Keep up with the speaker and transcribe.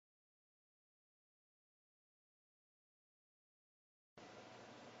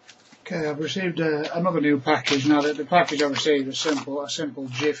Okay, I've received another new package. Now the package I received is a simple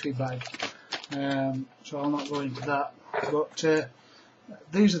jiffy bag, so I'll not go into that. But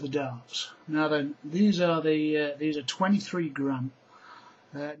these are the darts. Now then, these are 23 gram,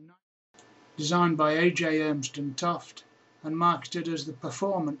 designed by AJ Urmstone-Toft and marketed as the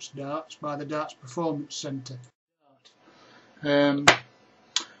performance darts by the Darts Performance Centre.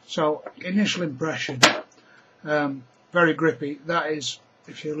 So initial impression, very grippy. That is,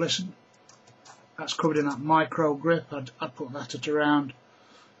 if you listen, that's covered in that micro grip. I'd put that at around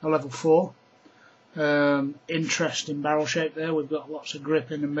a level 4. Interesting barrel shape there. We've got lots of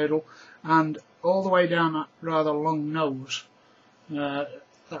grip in the middle, and all the way down that rather long nose, that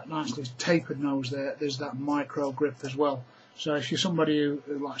nicely tapered nose there, there's that micro grip as well. So if you're somebody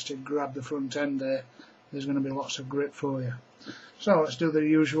who likes to grab the front end there, there's going to be lots of grip for you. So let's do the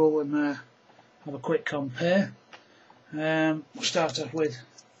usual and have a quick compare. We'll start off with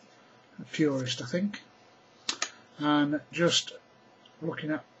a purist, I think, and just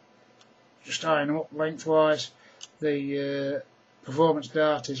looking at, just eyeing them up lengthwise. The performance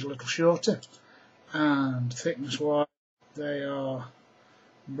dart is a little shorter, and thickness wise they are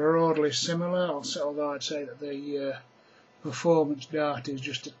broadly similar, although I'd say that the performance dart is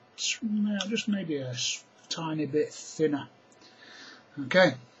just maybe a tiny bit thinner.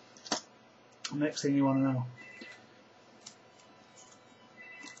 Okay, next thing you want to know.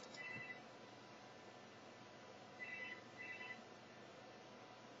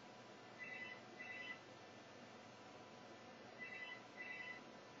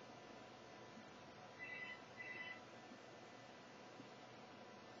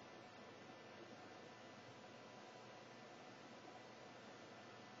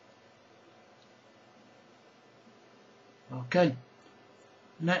 Okay,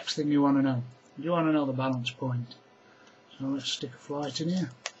 next thing you want to know. You want to know the balance point. So let's stick a flight in here.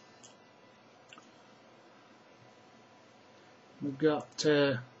 We've got just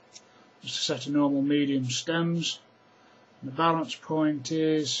a set of normal medium stems. And the balance point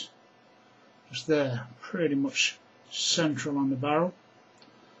is just there, pretty much central on the barrel.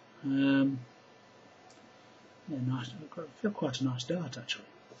 Yeah, nice. I feel quite a nice dart actually.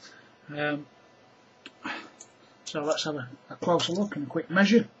 So let's have a closer look and a quick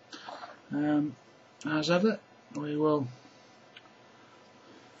measure. As ever, we will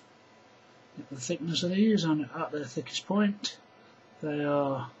get the thickness of these, and at their thickest point they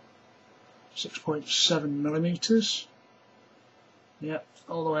are 6.7 millimeters. Yep,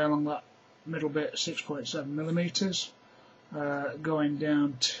 all the way along that middle bit, 6.7 millimeters. Going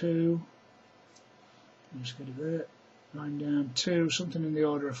down to, let's get it there, going down to something in the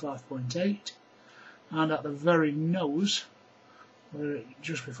order of 5.8. And at the very nose,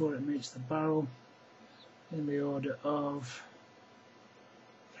 just before it meets the barrel, in the order of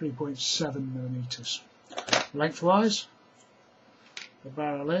 3.7 millimeters. Lengthwise, the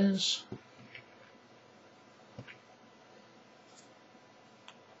barrel is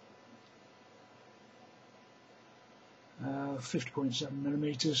 50.7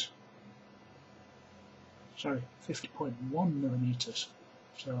 millimeters. Sorry, 50.1 millimeters.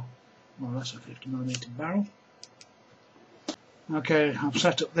 So more or less a 50mm barrel. Okay, I've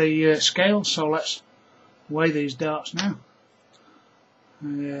set up the scale, so let's weigh these darts now.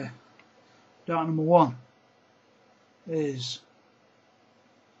 Dart number 1 is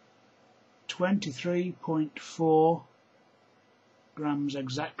 23.4 grams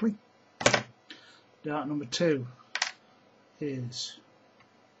exactly. Dart number 2 is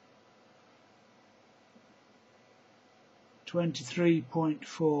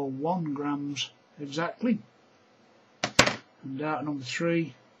 23.41 grams exactly, and dart number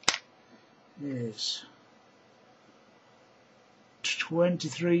 3 is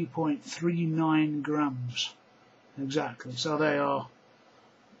 23.39 grams exactly. So they are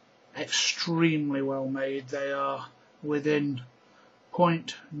extremely well made. They are within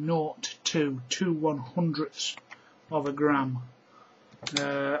 0.02 1/100ths of a gram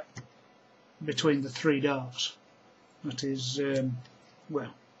between the 3 darts. That is,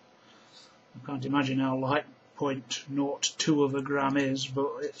 well, I can't imagine how light 0.02 of a gram is,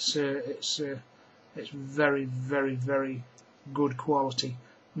 but it's very, very, very good quality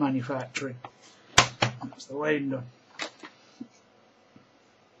manufacturing. That's the weighing done.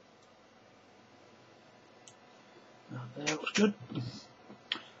 That looks good.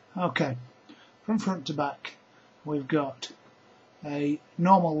 Okay, from front to back, we've got a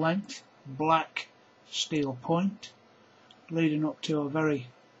normal length black steel point, leading up to a very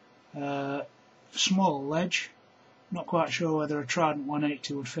small ledge. Not quite sure whether a Trident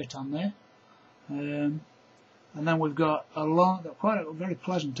 180 would fit on there. and then we've got a long, quite a very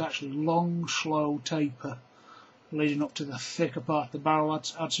pleasant actually, long slow taper leading up to the thicker part of the barrel.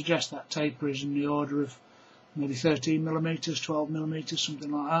 I'd suggest that taper is in the order of maybe 13mm, 12mm,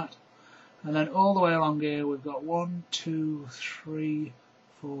 something like that. And then all the way along here we've got 1, 2, 3,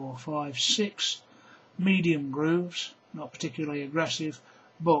 4, 5, 6 medium grooves, not particularly aggressive,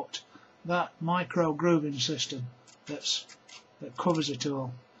 but that micro grooving system that covers it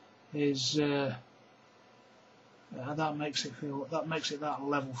all is that makes it that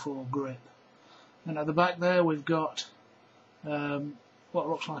level 4 grip. And at the back there we've got what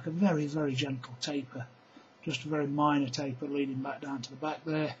looks like a very, very gentle taper, just a very minor taper leading back down to the back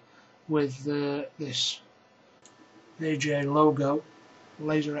there, with this AJ logo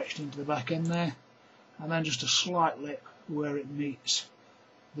laser etched into the back end there, and then just a slight lip where it meets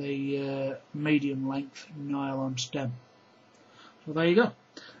the medium length nylon stem. So there you go.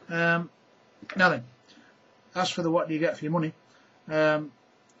 Now then, as for the what do you get for your money,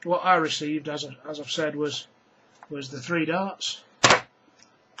 what I received, as I've said, was the 3 darts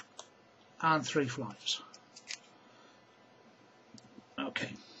and 3 flights. Okay,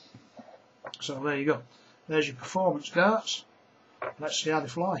 so there you go. There's your performance darts. Let's see how they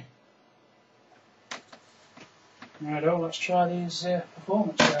fly. Righto, let's try these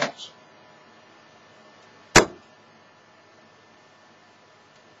performance darts.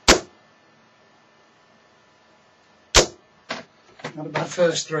 Not a bad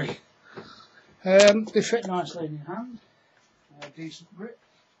first 3. They fit nicely in your hand. Decent grip.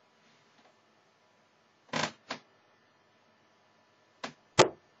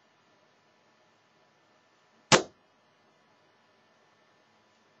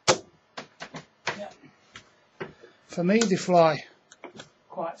 Yeah. For me, they fly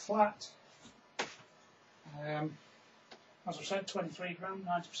quite flat. As I said, 23 gram,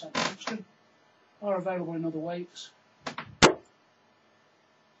 90% tungsten. Are available in other weights.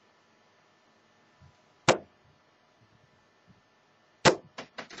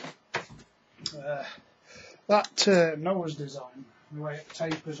 That nose design, the way it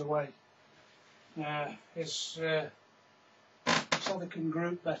tapers away, is so they can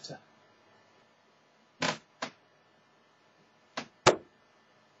group better.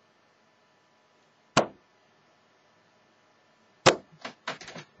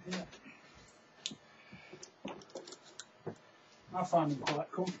 Yeah. I find them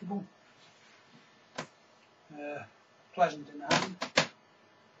quite comfortable, pleasant in the hand.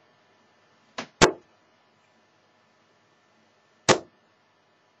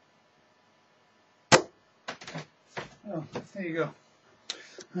 Oh, there you go.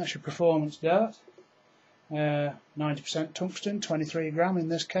 That's your performance dart. 90% tungsten, 23 gram in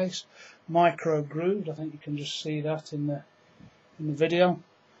this case. Micro grooved. I think you can just see that in the video.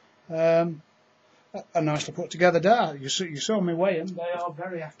 A nicely put together dart. You saw me weigh them. They are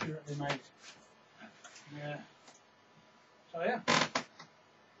very accurately made. So yeah.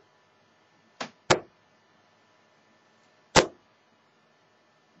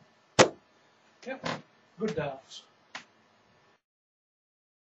 Yep. Good darts.